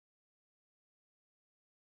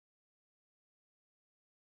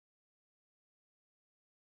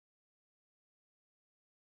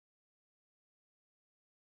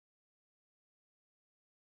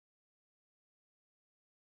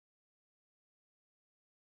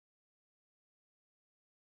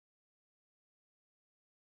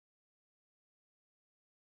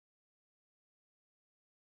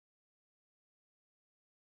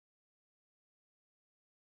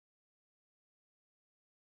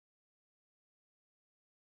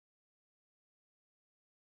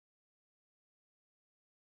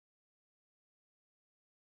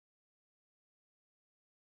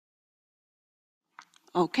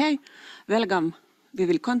Okay, welcome. We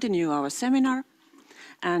will continue our seminar,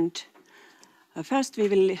 and first we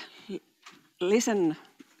will listen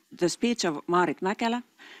the speech of Maarit Mäkelä.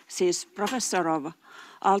 She is professor of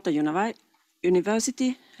Aalto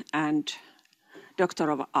University and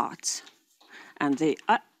Doctor of Arts. And the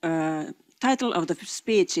title of the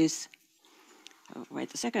speech is,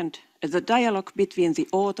 wait a second, The Dialogue Between the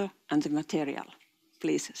Author and the Material.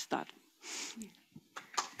 Please start.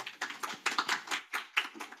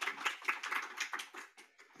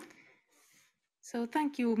 So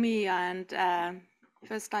thank you, Miia, and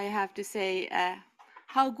first I have to say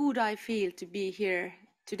how good I feel to be here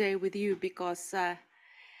today with you, because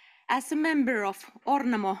as a member of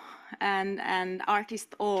Ornamo and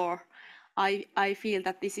Artist OR, I feel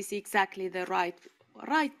that this is exactly the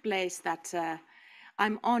right place, that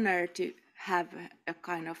I'm honored to have a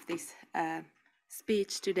kind of this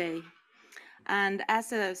speech today. And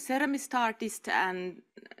as a ceramist artist, and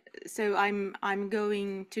so I'm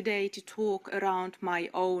going today to talk around my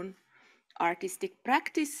own artistic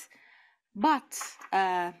practice, but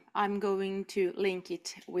I'm going to link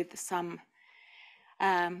it with some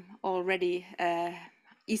already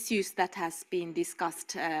issues that has been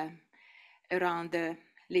discussed around the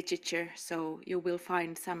literature, so you will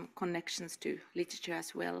find some connections to literature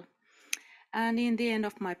as well. And in the end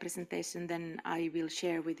of my presentation, then I will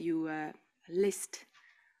share with you a list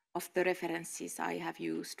of the references I have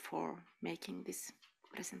used for making this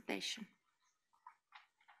presentation.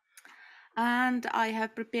 And I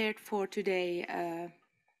have prepared for today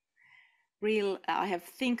I have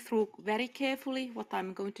think through very carefully what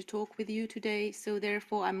I'm going to talk with you today, so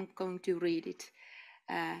therefore I'm going to read it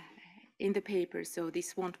in the paper, so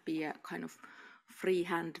this won't be a kind of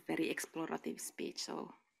freehand, very explorative speech,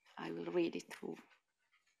 so I will read it through.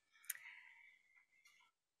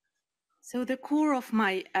 So the core of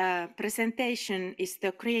my presentation is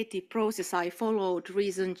the creative process I followed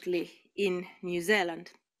recently in New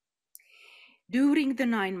Zealand. During the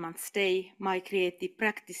 9-month stay, my creative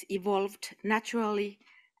practice evolved naturally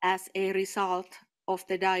as a result of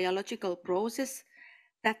the dialogical process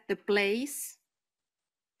that the place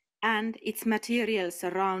and its material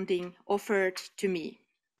surrounding offered to me.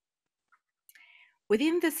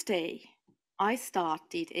 Within the stay, I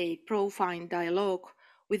started a profound dialogue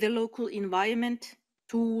with the local environment,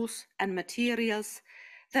 tools and materials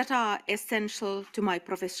that are essential to my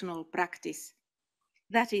professional practice.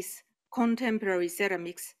 That is contemporary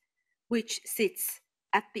ceramics, which sits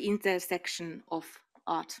at the intersection of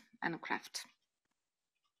art and craft.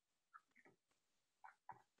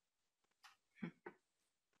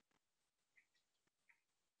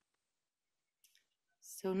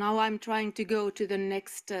 So now I'm trying to go to the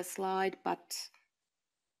next slide, but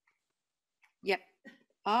yeah.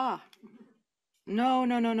 No. No,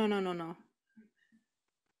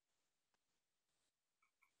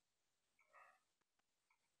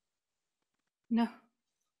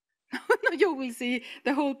 you will see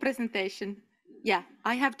the whole presentation. Yeah,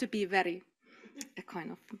 I have to be very a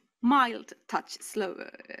kind of mild touch, slow,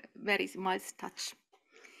 very mild touch.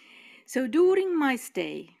 So during my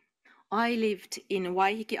stay, I lived in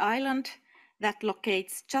Waiheke Island that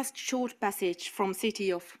locates just short passage from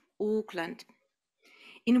city of Auckland.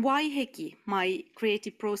 In Waiheke, my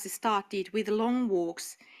creative process started with long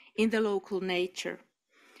walks in the local nature.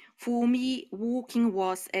 For me, walking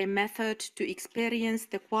was a method to experience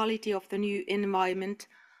the quality of the new environment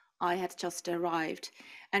I had just arrived.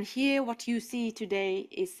 And here what you see today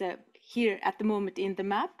is here at the moment in the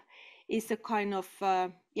map is a kind of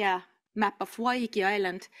map of Waiheke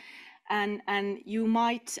Island. And you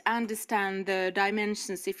might understand the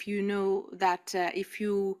dimensions if you know that if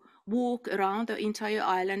you walk around the entire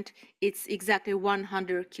island, it's exactly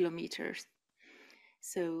 100 kilometers.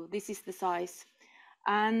 So this is the size.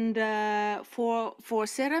 And for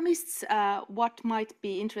ceramists, what might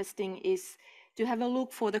be interesting is to have a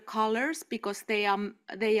look for the colors, because they are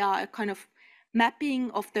a kind of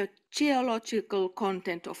mapping of the geological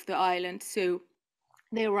content of the island. So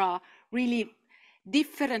there are really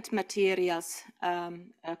different materials,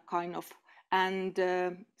 kind of, and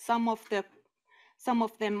some of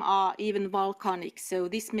them are even volcanic. So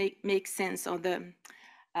this makes sense on the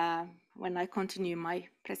when I continue my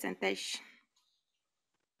presentation.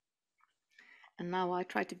 And now I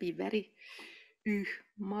try to be very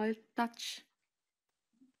mild touch.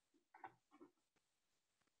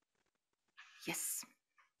 Yes.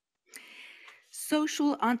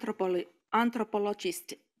 Social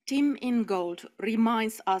anthropologist Tim Ingold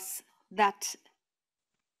reminds us that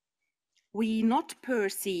we not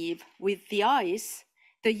perceive with the eyes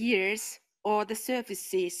the years or the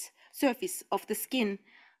surface of the skin,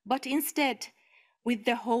 but instead with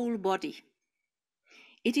the whole body.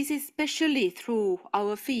 It is especially through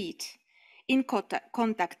our feet, in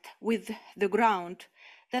contact with the ground,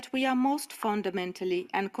 that we are most fundamentally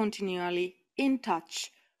and continually in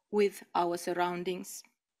touch with our surroundings.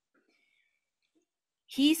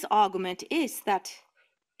 His argument is that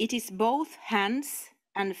it is both hands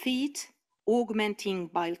and feet augmenting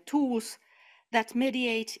by tools that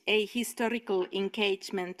mediate a historical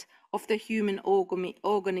engagement of the human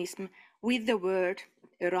organism with the world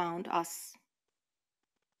around us.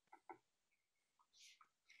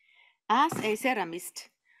 As a ceramist,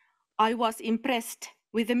 I was impressed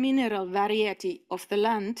with the mineral variety of the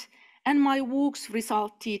land, and my works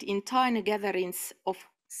resulted in tiny gatherings of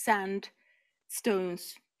sand,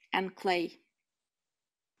 stones, and clay.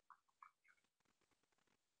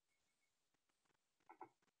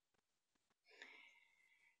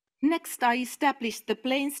 Next, I established the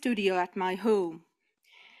plane studio at my home.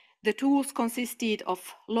 The tools consisted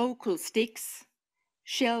of local sticks,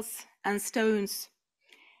 shells, and stones.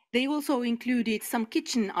 They also included some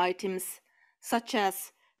kitchen items, such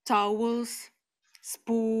as towels,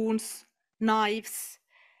 spoons, knives,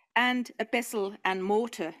 and a pestle and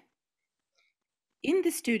mortar. In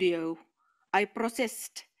the studio, I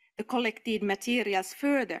processed the collected materials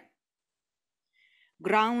further,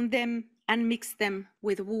 ground them and mixed them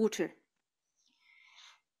with water.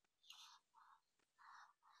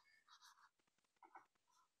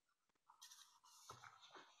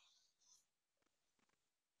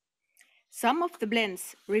 Some of the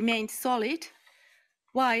blends remained solid,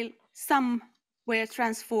 while some were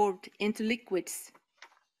transformed into liquids.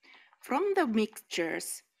 From the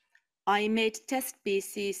mixtures, I made test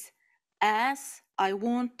pieces as I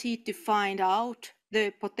wanted to find out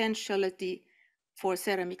the potentiality for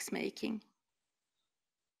ceramics making.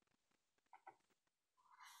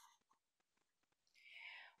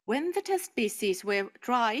 When the test pieces were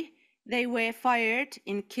dry, they were fired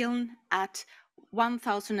in kiln at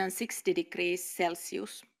 1060 degrees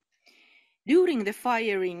Celsius. During the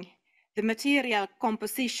firing, the material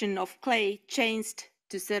composition of clay changed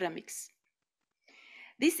to ceramics.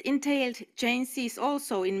 This entailed changes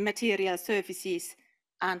also in material surfaces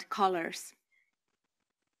and colors.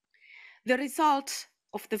 The result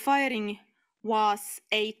of the firing was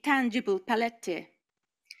a tangible palette,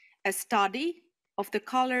 a study of the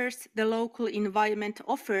colors the local environment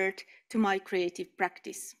offered to my creative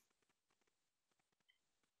practice.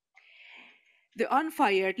 The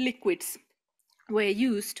unfired liquids were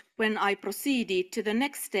used when I proceeded to the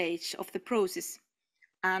next stage of the process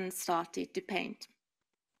and started to paint.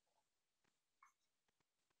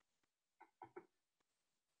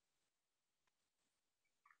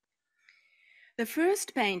 The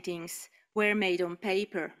first paintings were made on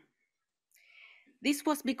paper. This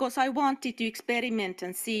was because I wanted to experiment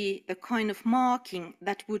and see the kind of marking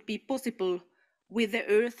that would be possible with the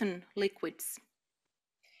earthen liquids.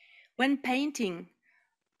 When painting,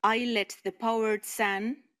 I let the powdered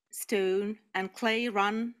sand, stone, and clay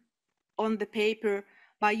run on the paper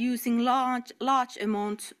by using large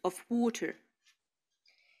amounts of water.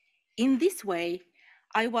 In this way,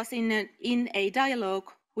 I was in a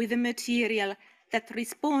dialogue with the material that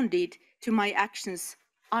responded to my actions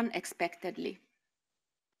unexpectedly.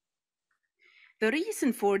 The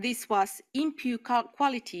reason for this was impure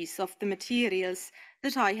qualities of the materials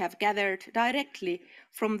that I have gathered directly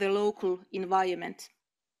from the local environment.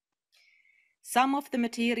 Some of the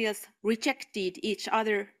materials rejected each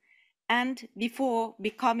other, and before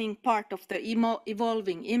becoming part of the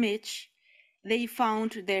evolving image, they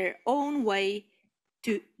found their own way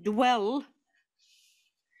to dwell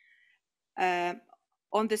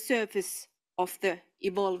on the surface of the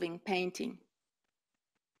evolving painting.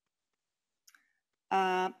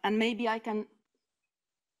 And maybe I can,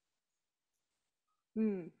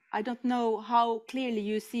 I don't know how clearly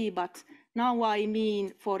you see, but now I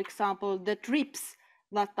mean, for example, the drips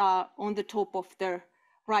that are on the top of the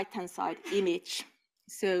right-hand side image.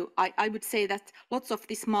 So I would say that lots of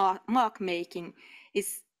this mark making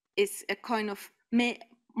is a kind of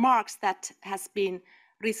marks that has been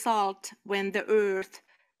result when the earth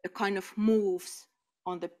kind of moves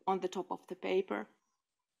on the top of the paper.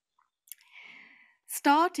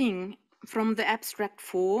 Starting from the abstract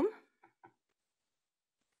forms,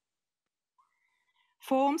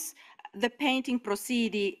 the painting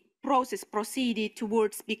process proceeded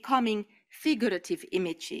towards becoming figurative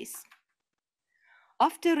images.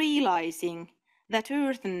 After realizing that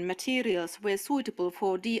earthen materials were suitable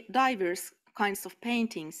for diverse kinds of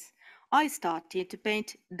paintings, I started to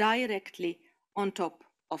paint directly on top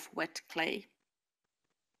of wet clay.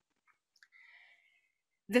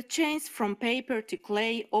 The change from paper to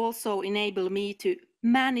clay also enabled me to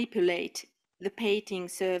manipulate the painting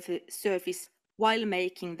surface while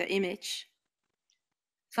making the image.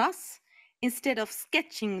 Thus, instead of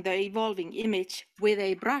sketching the evolving image with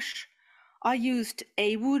a brush, I used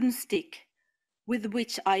a wooden stick with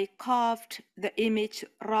which I carved the image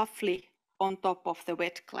roughly on top of the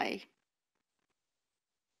wet clay.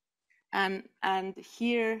 And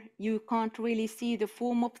here you can't really see the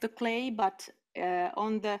form of the clay, but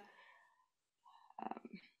on the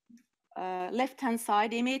left-hand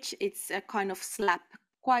side image, it's a kind of slab,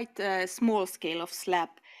 quite a small scale of slab.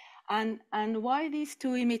 And why these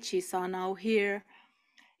two images are now here,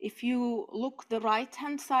 if you look the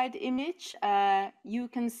right-hand side image, you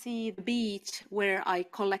can see the beach where I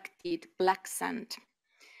collected black sand.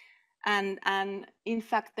 And in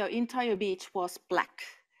fact, the entire beach was black.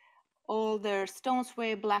 All the stones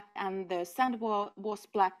were black and the sand was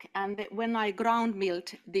black. And when I ground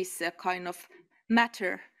milled this kind of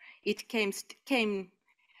matter, it came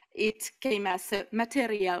as a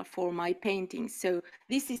material for my painting. So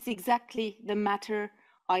this is exactly the matter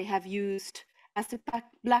I have used as a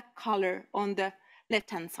black color on the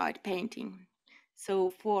left-hand side painting. So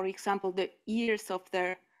for example, the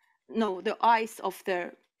eyes of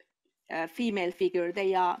the female figure,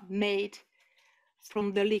 they are made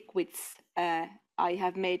from the liquids I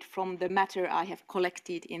have made from the matter I have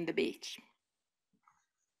collected in the beach.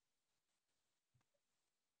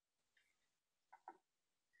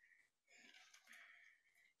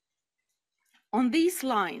 On these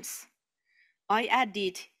lines, I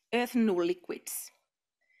added earthenol liquids.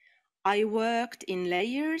 I worked in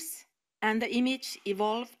layers and the image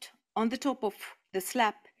evolved on the top of the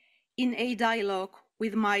slab in a dialogue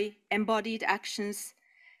with my embodied actions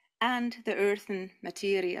and the earthen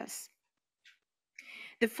materials.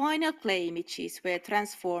 The final clay images were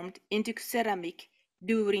transformed into ceramic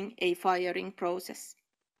during a firing process.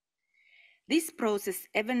 This process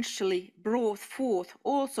eventually brought forth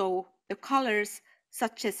also the colors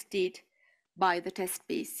suggested by the test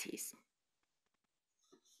pieces.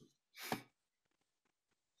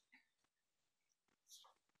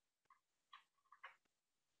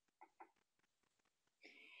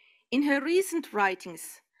 In her recent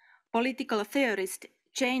writings, political theorist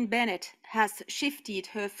Jane Bennett has shifted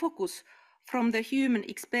her focus from the human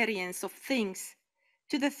experience of things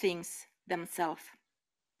to the things themselves.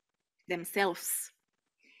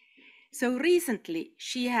 So recently,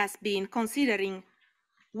 she has been considering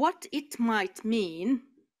what it might mean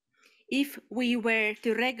if we were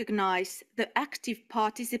to recognize the active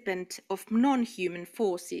participant of non-human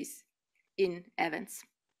forces in events.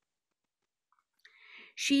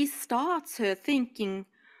 She starts her thinking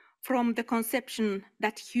from the conception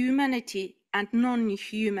that humanity and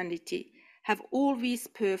non-humanity have always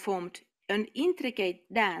performed an intricate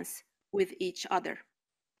dance with each other.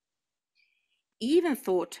 Even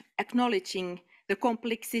thought acknowledging the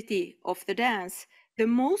complexity of the dance, the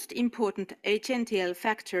most important agential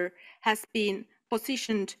factor has been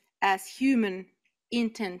positioned as human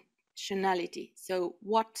intentionality, so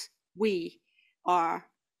what we are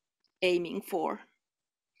aiming for.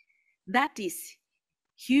 That is,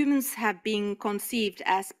 humans have been conceived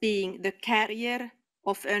as being the carrier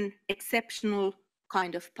of an exceptional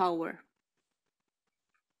kind of power.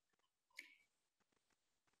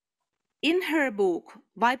 In her book,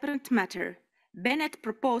 Vibrant Matter, Bennett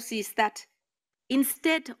proposes that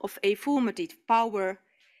instead of a formative power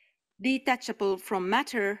detachable from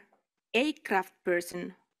matter, a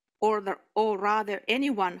craftsperson, or rather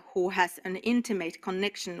anyone who has an intimate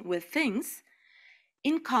connection with things,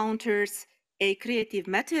 encounters a creative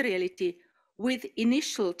materiality with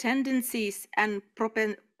initial tendencies and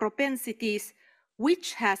propensities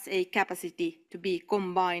which has a capacity to be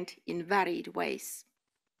combined in varied ways.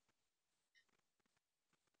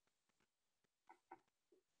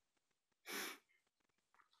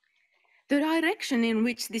 The direction in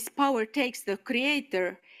which this power takes the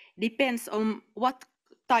creator depends on what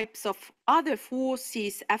types of other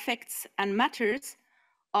forces, effects, and matters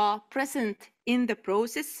are present in the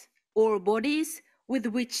process or bodies with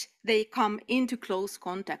which they come into close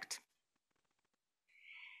contact.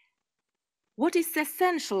 What is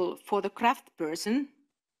essential for the craftsperson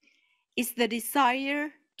is the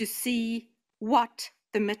desire to see what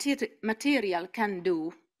the material can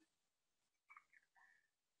do.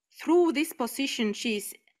 Through this position, she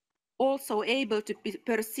is also able to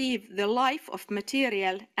perceive the life of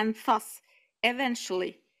material and thus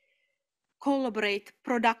eventually collaborate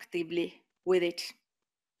productively with it.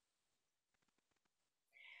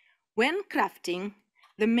 When crafting,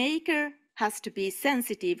 the maker has to be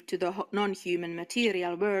sensitive to the non-human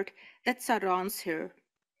material world that surrounds her.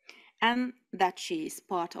 and that she is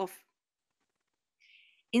part of.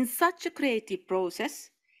 In such a creative process,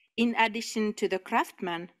 in addition to the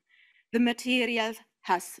craftsman, the material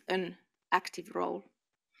has an active role.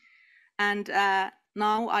 And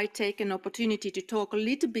now I take an opportunity to talk a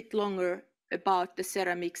little bit longer about the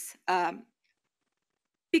ceramics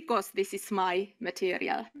because this is my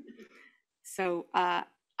material. So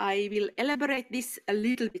I will elaborate this a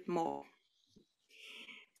little bit more.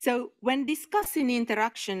 So when discussing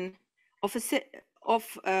interaction of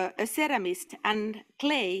a ceramist and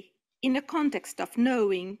clay in the context of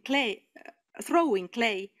throwing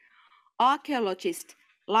clay, archaeologist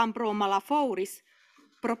Lampro Malafouris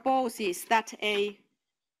proposes that a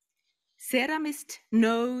ceramist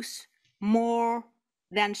knows more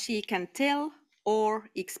than she can tell or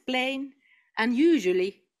explain, and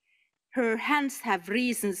usually her hands have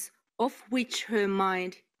reasons of which her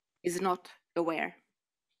mind is not aware.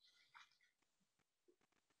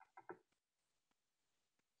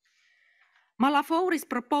 Malafouris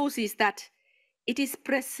proposes that it is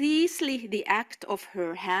precisely the act of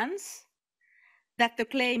her hands that the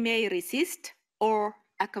clay may resist or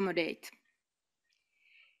accommodate.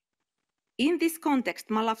 In this context,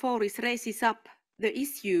 Malafouris raises up the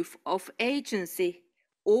issue of agency,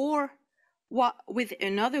 or, with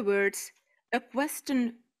other words, a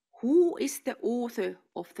question: who is the author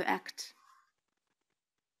of the act?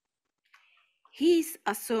 His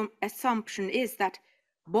assumption is that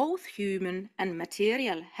both human and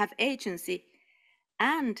material have agency,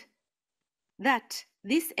 and that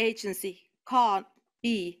this agency can't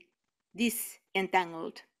be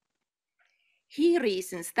disentangled. He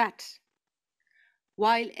reasons that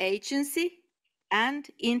while agency and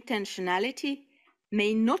intentionality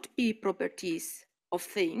may not be properties of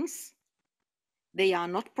things, they are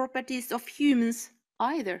not properties of humans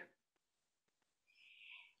either.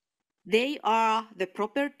 They are the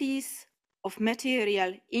properties of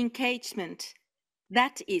material engagement,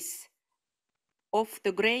 that is, of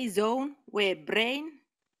the gray zone where brain,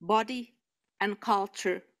 body, and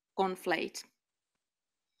culture conflate.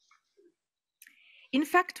 In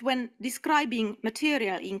fact, when describing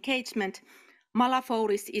material engagement,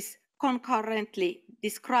 Malafouris is concurrently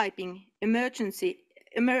describing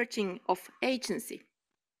emerging of agency.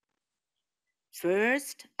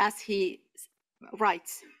 First, as he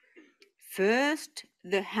writes, first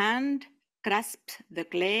the hand grasps the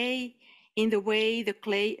clay in the way the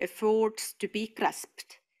clay affords to be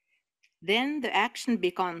grasped. Then the action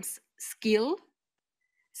becomes skill,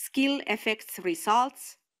 skill affects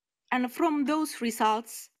results, and from those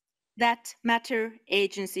results, that matter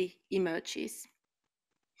agency emerges.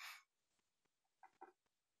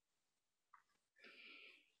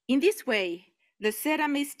 In this way, the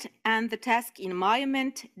ceramist and the task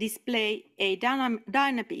environment display a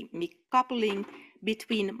dynamic coupling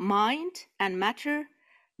between mind and matter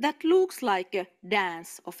that looks like a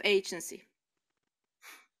dance of agency.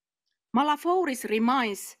 Malafouris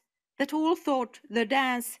reminds that although the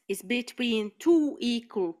dance is between two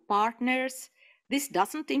equal partners, this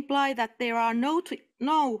doesn't imply that there are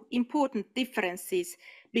no important differences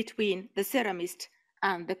between the ceramist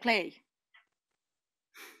and the clay.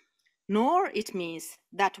 Nor it means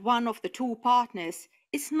that one of the two partners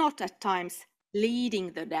is not at times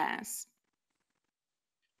leading the dance.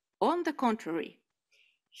 On the contrary,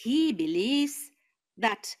 he believes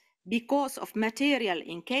that because of material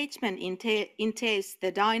engagement entails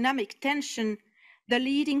the dynamic tension, the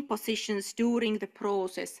leading positions during the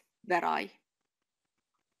process vary.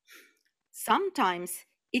 Sometimes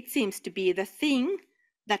it seems to be the thing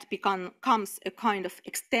that becomes a kind of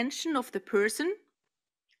extension of the person,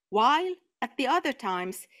 while at the other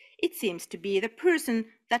times it seems to be the person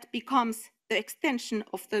that becomes the extension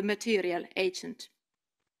of the material agent.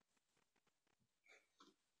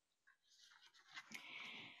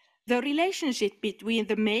 The relationship between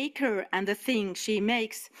the maker and the thing she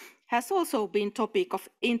makes has also been topic of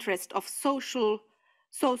interest of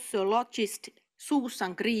sociologist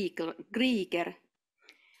Susan Krieger.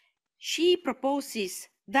 She proposes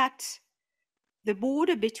that the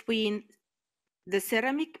border between the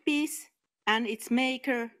ceramic piece and its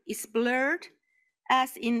maker is blurred,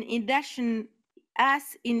 as in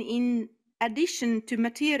addition to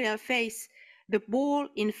material phase, the ball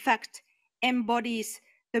in fact embodies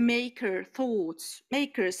the maker's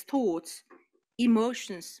thoughts,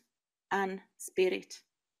 emotions, and spirit.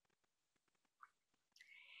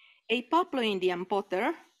 A Papua-Indian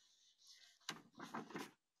potter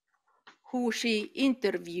who she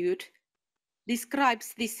interviewed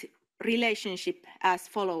describes this relationship as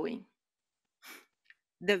following: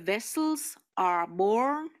 the vessels are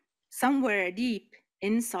born somewhere deep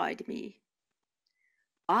inside me.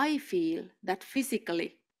 I feel that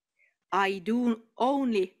physically I do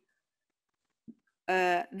only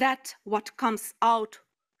that what comes out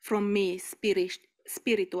from me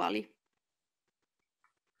spiritually.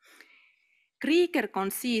 Krieger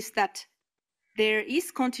conceives that there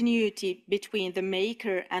is continuity between the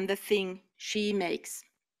maker and the thing she makes.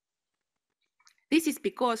 This is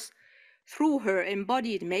because through her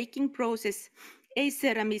embodied making process, a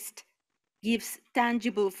ceramist gives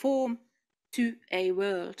tangible form to a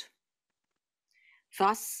world.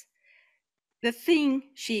 Thus, the thing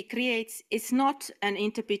she creates is not an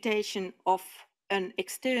interpretation of an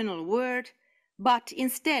external word, but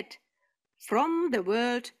instead from the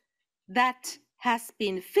world that has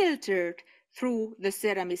been filtered through the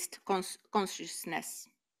ceramist consciousness.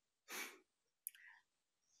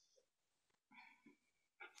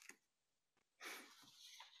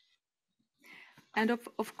 And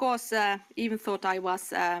of course, even though I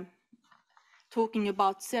was talking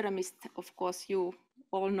about ceramist, of course, you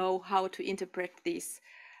all know how to interpret these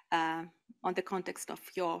on the context of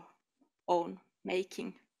your own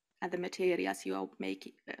making and the materials you are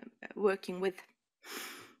working with.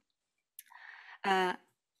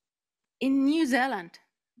 In New Zealand,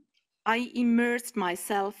 I immersed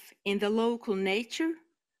myself in the local nature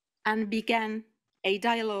and began a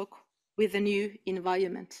dialogue with the new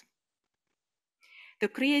environment. The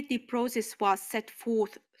creative process was set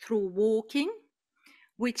forth through walking,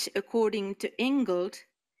 which, according to Engold,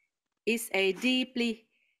 is a deeply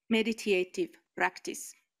meditative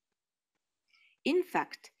practice. In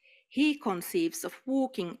fact, he conceives of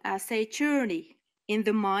walking as a journey in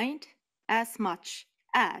the mind as much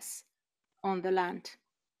as on the land.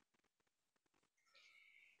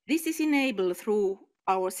 This is enabled through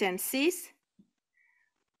our senses,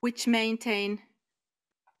 which maintain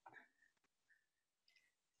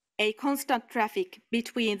a constant traffic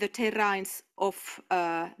between the terrains of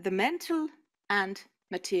the mental and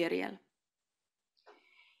material.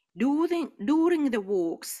 During the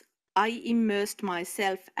walks, I immersed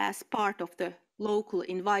myself as part of the local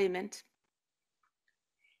environment.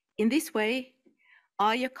 In this way,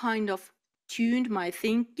 I kind of tuned my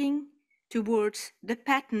thinking towards the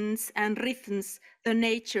patterns and rhythms the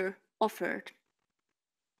nature offered.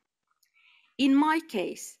 In my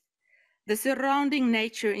case, the surrounding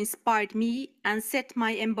nature inspired me and set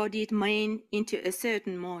my embodied mind into a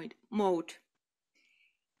certain mode.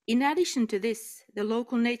 In addition to this, the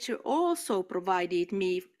local nature also provided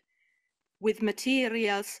me with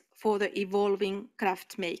materials for the evolving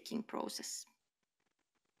craft-making process.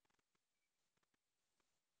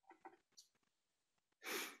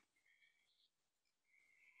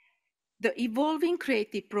 The evolving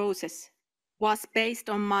creative process was based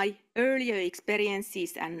on my earlier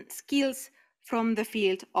experiences and skills from the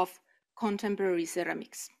field of contemporary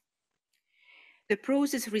ceramics. The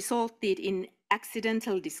process resulted in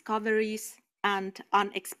accidental discoveries and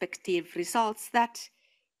unexpected results that,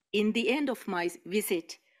 in the end of my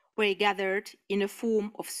visit, were gathered in a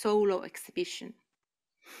form of solo exhibition.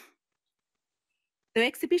 The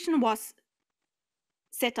exhibition was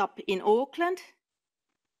set up in Auckland,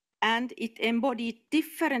 and it embodied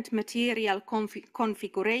different material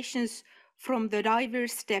configurations from the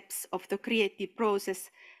diverse steps of the creative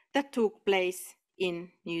process that took place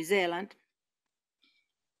in New Zealand.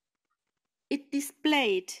 It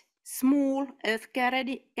displayed small earth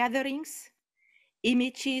gatherings,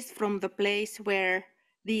 images from the place where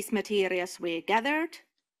these materials were gathered,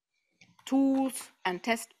 tools and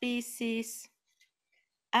test pieces,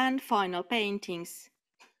 and final paintings,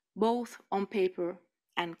 both on paper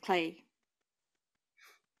and clay.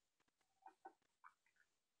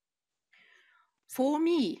 For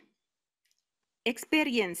me,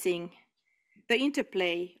 experiencing the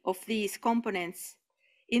interplay of these components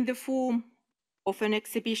in the form of an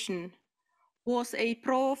exhibition was a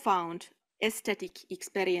profound aesthetic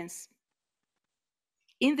experience.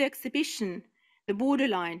 In the exhibition, the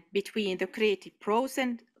borderline between the creative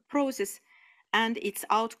process and its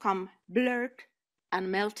outcome blurred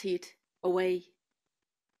and melted away.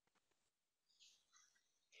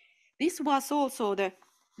 This was also the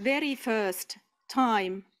very first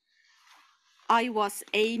time I was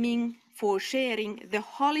aiming for sharing the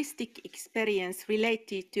holistic experience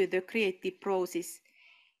related to the creative process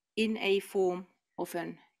in a form of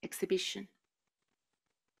an exhibition.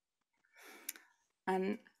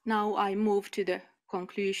 And now I move to the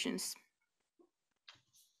conclusions.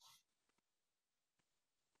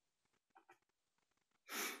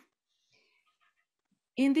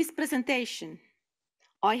 In this presentation,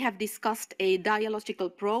 I have discussed a dialogical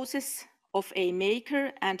process of a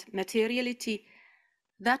maker and materiality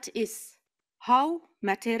that is how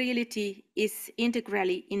materiality is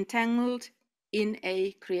integrally entangled in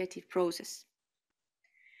a creative process.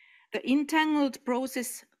 The entangled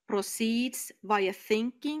process proceeds via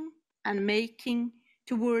thinking and making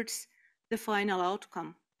towards the final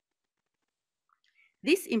outcome.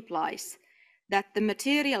 This implies that the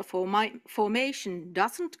material formation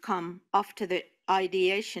doesn't come after the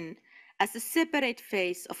ideation as a separate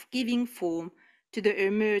phase of giving form to the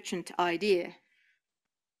emergent idea.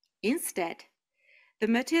 Instead, the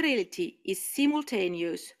materiality is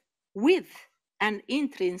simultaneous with and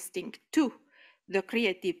intrinsic to the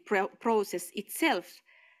creative process itself,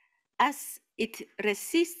 as it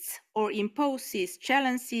resists or imposes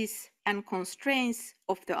challenges and constraints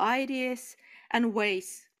of the ideas and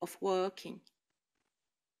ways of working.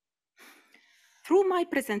 Through my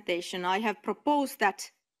presentation, I have proposed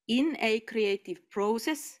that in a creative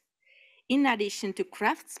process, in addition to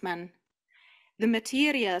craftsman, the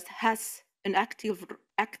materials has an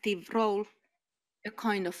active role, a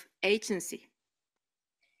kind of agency.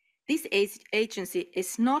 This agency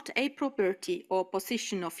is not a property or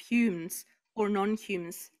position of humans or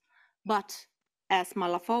non-humans, but, as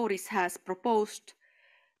Malafouris has proposed,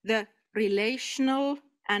 the relational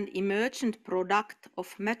and emergent product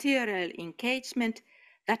of material engagement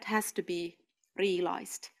that has to be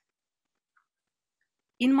realized.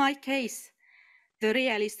 In my case, the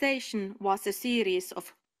realization was a series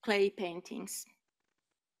of clay paintings.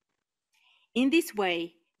 In this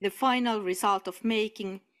way, the final result of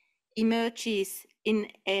making emerges in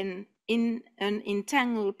an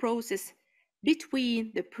entangled process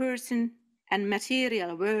between the person and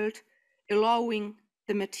material world, allowing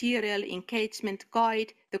the material engagement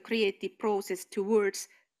guide the creative process towards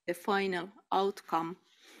the final outcome.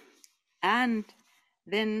 And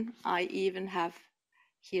then I even have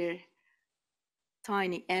here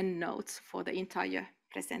tiny endnotes for the entire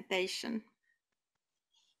presentation.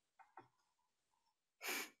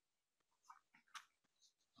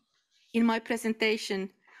 In my presentation,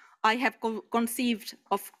 I have conceived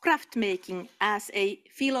of craft making as a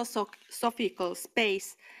philosophical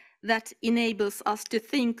space that enables us to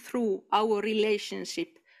think through our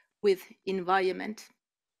relationship with environment.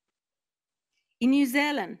 In New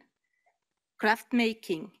Zealand, craft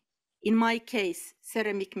making, in my case,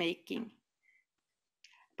 ceramic making,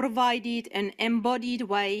 provided an embodied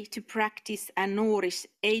way to practice and nourish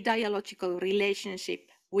a dialogical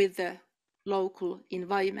relationship with the local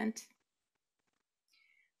environment.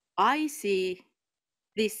 I see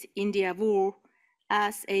this India war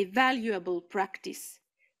as a valuable practice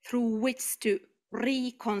through which to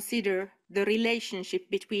reconsider the relationship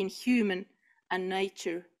between human and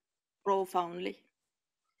nature profoundly,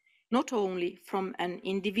 not only from an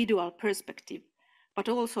individual perspective, but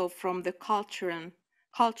also from the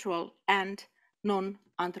cultural and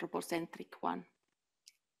non-anthropocentric one.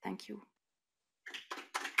 Thank you.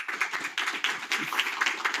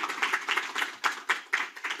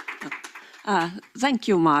 Thank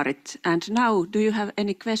you, Maarit. And now, do you have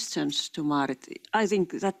any questions to Maarit? I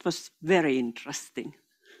think that was very interesting.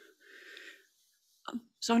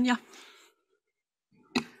 Sonja?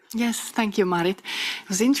 Yes, thank you, Maarit. It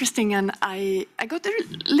was interesting, and I got a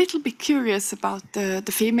little bit curious about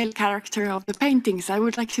the female character of the paintings. I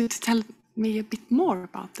would like you to tell me a bit more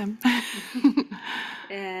about them.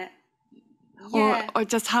 Yeah. Or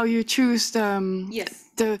just how you choose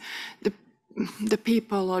Yes. the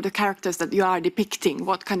people or the characters that you are depicting,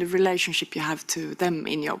 what kind of relationship you have to them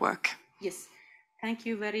in your work. Yes, thank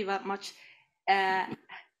you very much.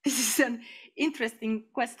 This is an interesting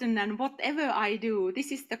question, and whatever I do,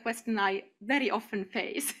 this is the question I very often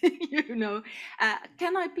face. You know,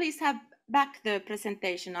 can I please have back the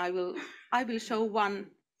presentation? I will show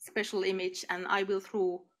one special image, and I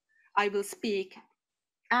will speak,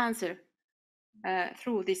 answer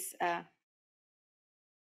through this.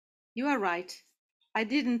 You are right. I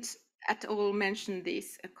didn't at all mention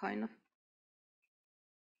this kind of.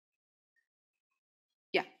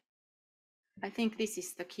 Yeah, I think this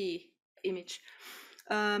is the key image.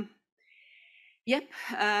 I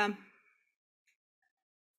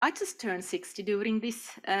just turned 60 during this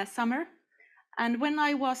summer, and when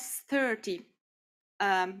I was 30,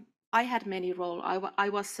 I had many roles. I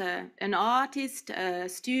was an artist, a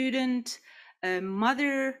student, a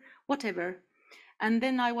mother, whatever. And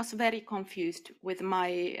then I was very confused with my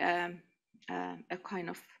a kind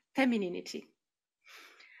of femininity.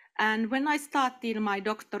 And when I started my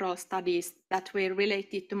doctoral studies that were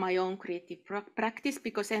related to my own creative practice,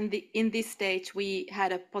 because in this stage we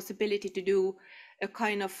had a possibility to do a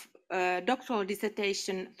kind of doctoral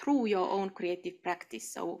dissertation through your own creative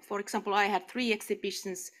practice. So, for example, I had 3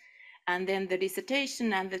 exhibitions, and then the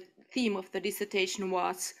dissertation, and theme of the dissertation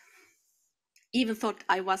was, even though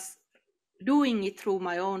I was doing it through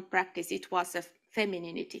my own practice, it was a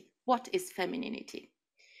femininity. What is femininity?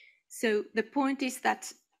 So the point is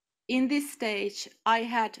that in this stage, I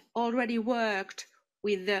had already worked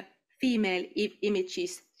with the female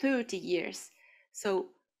images 30 years.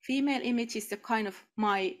 So female image is the kind of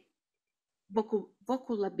my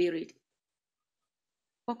vocabulary.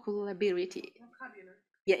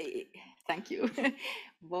 Yeah, thank you.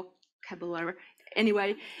 Vocabulary.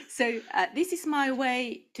 Anyway, so this is my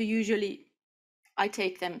way to usually, I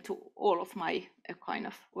take them to all of my kind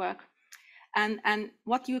of work. And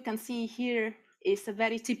what you can see here is a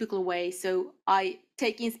very typical way. So I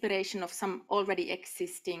take inspiration of some already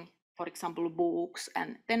existing, for example, books,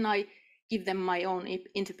 and then I give them my own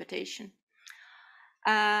interpretation.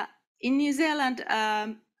 In New Zealand,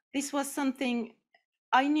 this was something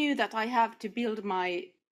I knew that I have to build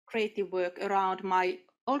my creative work around my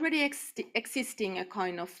already existing a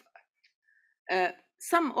kind of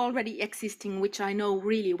some already existing, which I know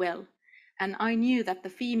really well. And I knew that the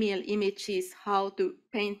female images, how to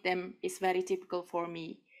paint them, is very typical for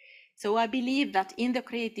me. So I believe that in the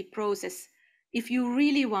creative process, if you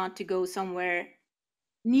really want to go somewhere,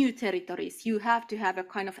 new territories, you have to have a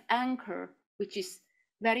kind of anchor, which is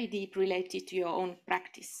very deep related to your own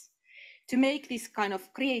practice. To make this kind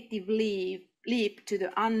of creative leap to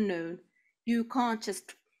the unknown, you can't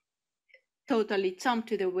just totally jump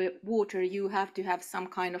to the water. You have to have some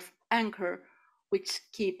kind of anchor which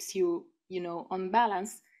keeps you, on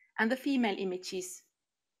balance. And the female images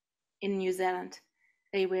in New Zealand,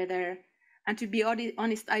 they were there. And to be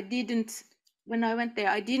honest, when I went there,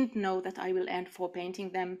 I didn't know that I will end for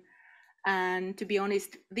painting them. And to be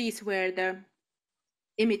honest, these were the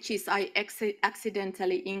images I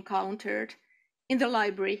accidentally encountered in the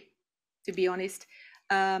library, to be honest.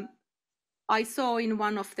 I saw in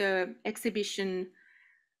one of the exhibition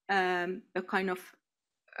a kind of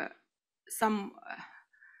some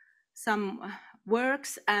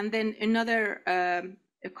works, and then another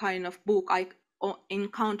a kind of book I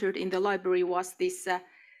encountered in the library was this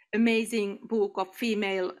amazing book of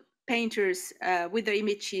female painters with the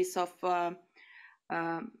images of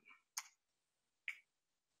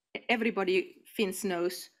everybody Finns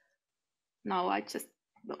knows. Now I just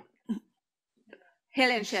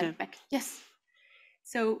Helen Schellbeck. Yes.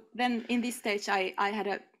 So then in this stage I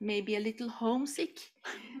had maybe a little homesick.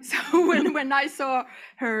 So when I saw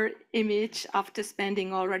her image after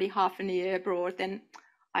spending already half a year abroad, then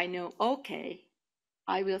I know, okay,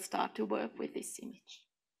 I will start to work with this image.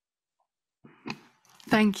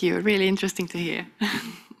 Thank you. Really interesting to hear.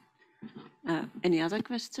 Any other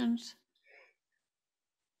questions?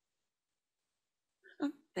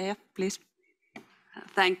 There, please.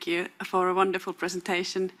 Thank you for a wonderful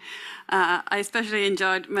presentation. I especially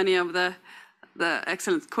enjoyed many of the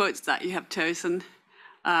excellent quotes that you have chosen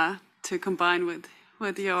to combine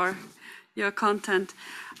with your content.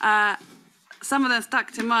 Some of them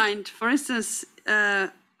stuck to mind. For instance,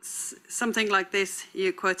 something like this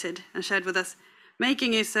you quoted and shared with us.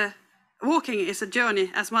 Walking is a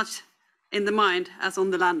journey as much in the mind as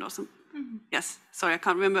on the land or something. Mm-hmm. Yes, sorry, I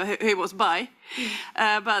can't remember who it was by.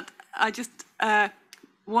 But I just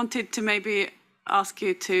wanted to maybe ask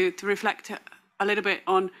you to reflect a little bit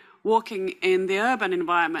on walking in the urban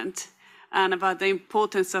environment and about the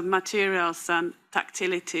importance of materials and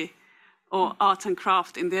tactility or art and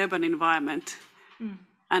craft in the urban environment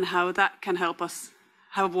and how that can help us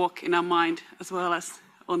have a walk in our mind as well as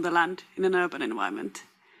on the land in an urban environment.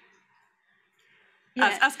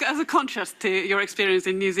 Yeah. As a contrast to your experience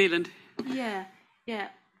in New Zealand. Yeah,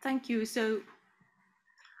 thank you. So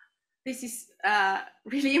this is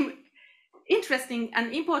really interesting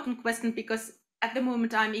and important question, because at the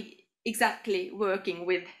moment I'm exactly working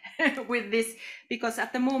with with this, because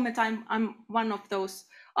at the moment I'm one of those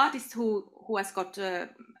artists who has got a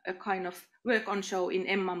kind of work on show in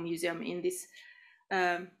Emma Museum in this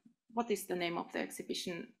what is the name of the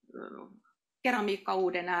exhibition? Keramiikka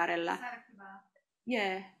Uuden äärellä.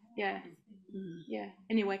 Yeah.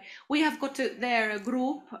 Anyway, we have got there a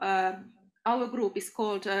group. Our group is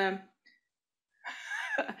called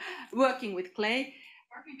Working with Clay.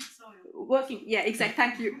 Working with soil. Yeah, exactly.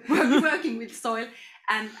 Thank you. Working with soil,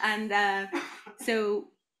 and so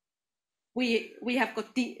we have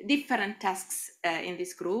got different tasks in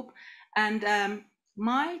this group, and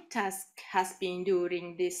my task has been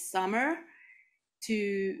during this summer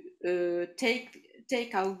to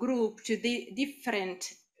take our group to the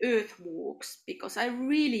different earth walks, because I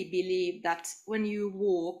really believe that when you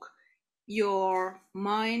walk, your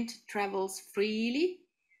mind travels freely,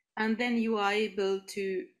 and then you are able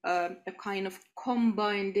to a kind of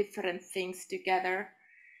combine different things together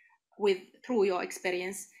through your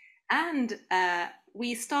experience. And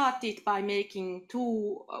we started by making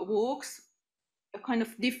 2 walks, a kind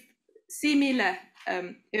of similar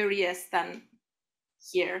areas than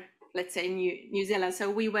here, let's say New Zealand. So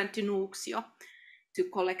we went to Nuuksio to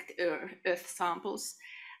collect earth samples.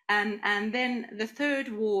 And then the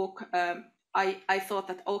 3rd walk, I thought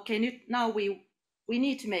that, okay, now we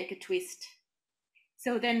need to make a twist.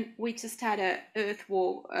 So then we just had a earth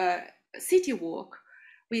walk, city walk.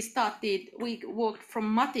 We walked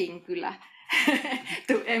from Matinkylä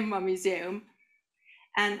to Emma Museum.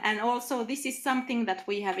 And also this is something that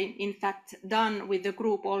we have in fact done with the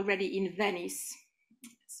group already in Venice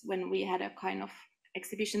when we had a kind of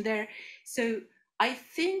exhibition there. So I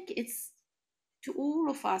think it's, to all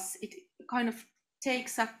of us, it kind of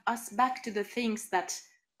takes us back to the things that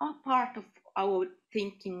are part of our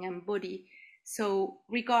thinking and body. So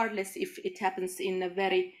regardless if it happens in a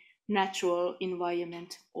very natural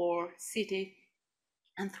environment or city.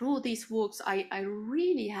 And through these walks, I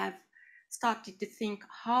really have started to think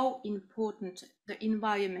how important the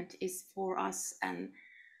environment is for us.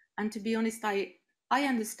 And to be honest, I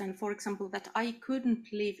understand, for example, that I couldn't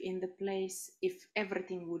live in the place if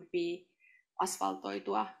everything would be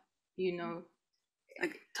asphaltoitua, you know.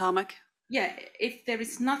 Like tarmac? Yeah, if there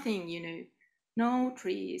is nothing, you know, no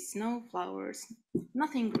trees, no flowers,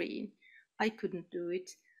 nothing green, I couldn't do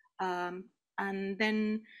it. And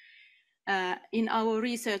then in our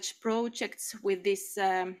research projects with this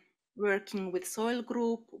working with soil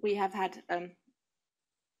group, we have had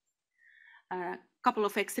a couple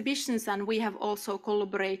of exhibitions, and we have also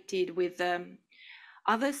collaborated with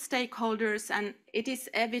other stakeholders, and it is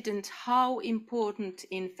evident how important,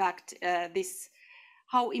 in fact,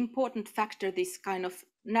 how important factor this kind of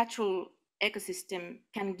natural ecosystem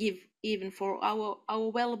can give even for our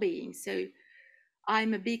well-being. So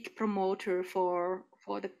I'm a big promoter for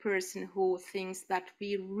the person who thinks that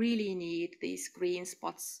we really need these green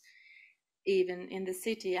spots even in the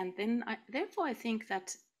city. And then therefore I think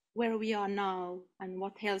that where we are now and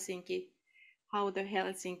what how the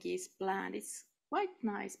Helsinki is planned is quite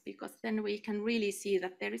nice, because then we can really see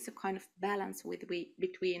that there is a kind of balance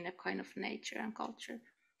between a kind of nature and culture.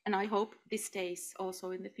 And I hope this stays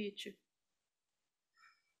also in the future.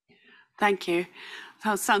 Thank you.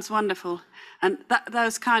 That sounds wonderful. And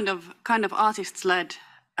those kind of artist-led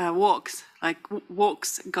walks, like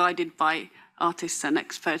walks guided by artists and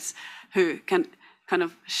experts who can kind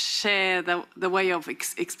of share the way of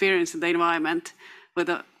experiencing the environment with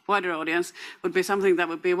a wider audience, would be something that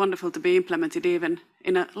would be wonderful to be implemented even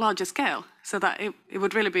in a larger scale, so that it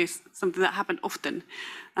would really be something that happened often.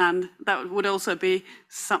 And that would also be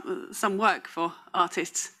some work for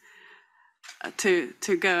artists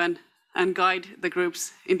to go and guide the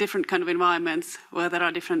groups in different kind of environments where there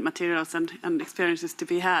are different materials and experiences to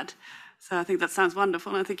be had. So I think that sounds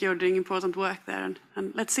wonderful. I think you're doing important work there,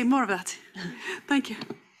 and let's see more of that. Thank you.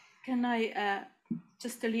 Can I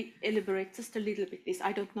just elaborate just a little bit this?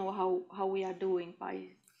 I don't know how we are doing by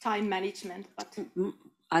time management, but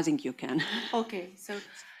I think you can. Okay, so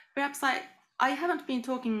perhaps I haven't been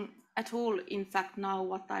talking at all, in fact, now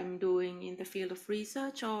what I'm doing in the field of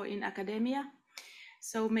research or in academia.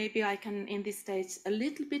 So maybe I can, in this stage, a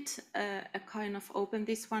little bit kind of open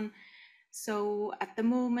this one. So at the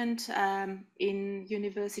moment in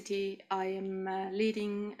university, I am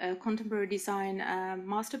leading a contemporary design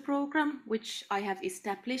master program, which I have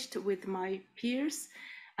established with my peers.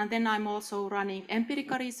 And then I'm also running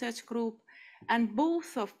Empirica research group. And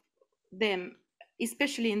both of them,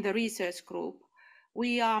 especially in the research group,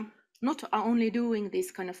 we are not only doing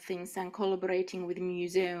these kind of things and collaborating with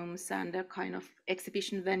museums and a kind of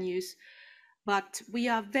exhibition venues, but we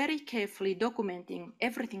are very carefully documenting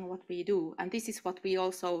everything what we do. And this is what we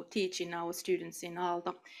also teach in our students in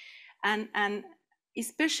Aalto. And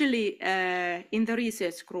especially in the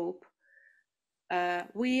research group,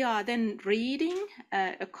 we are then reading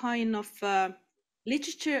a kind of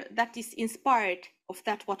literature that is inspired of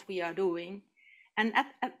that what we are doing.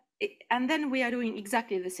 And then we are doing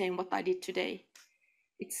exactly the same what I did today.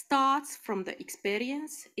 It starts from the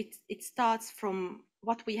experience. It starts from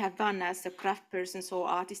what we have done as a craft persons or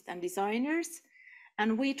artists and designers.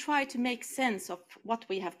 And we try to make sense of what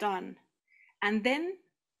we have done. And then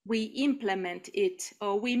we implement it,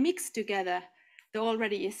 or we mix together the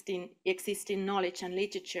already existing knowledge and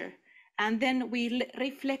literature. And then we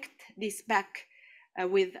reflect this back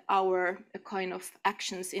with our kind of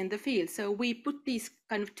actions in the field. So we put these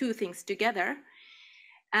kind of two things together,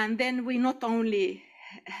 and then we not only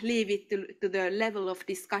leave it to the level of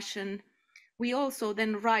discussion, we also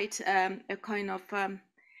then write a kind of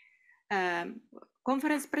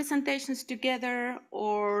conference presentations together,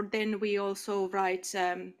 or then we also write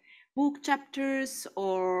book chapters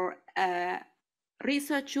or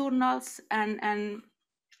research journals, and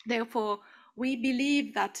therefore we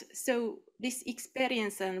believe that so this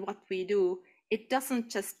experience and what we do, it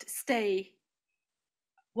doesn't just stay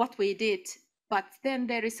what we did, but then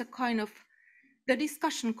there is a kind of, the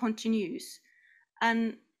discussion continues.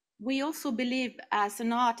 And we also believe as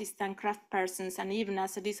an artist and craft persons, and even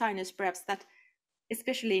as a designers perhaps, that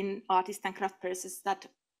especially in artists and craft persons, that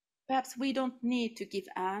perhaps we don't need to give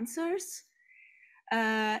answers.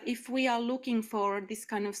 If we are looking for this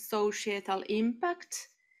kind of societal impact,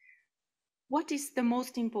 what is the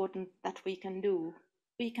most important that we can do?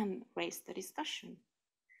 We can raise the discussion.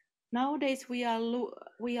 Nowadays, we are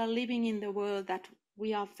living in the world that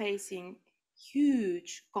we are facing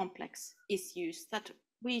huge, complex issues that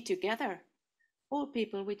we together, all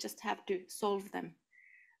people, we just have to solve them.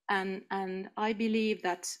 And I believe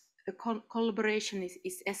that the collaboration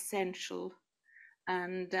is essential,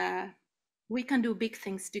 and we can do big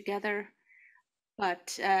things together.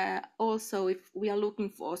 But also, if we are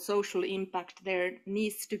looking for social impact, there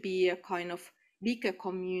needs to be a kind of bigger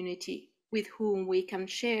community with whom we can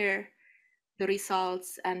share the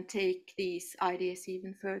results and take these ideas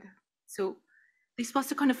even further. So this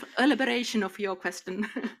was a kind of elaboration of your question.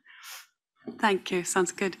 Thank you.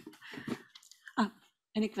 Sounds good.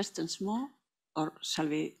 Any questions more, or shall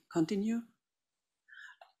we continue?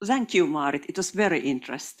 Thank you, Maarit. It was very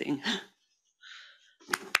interesting.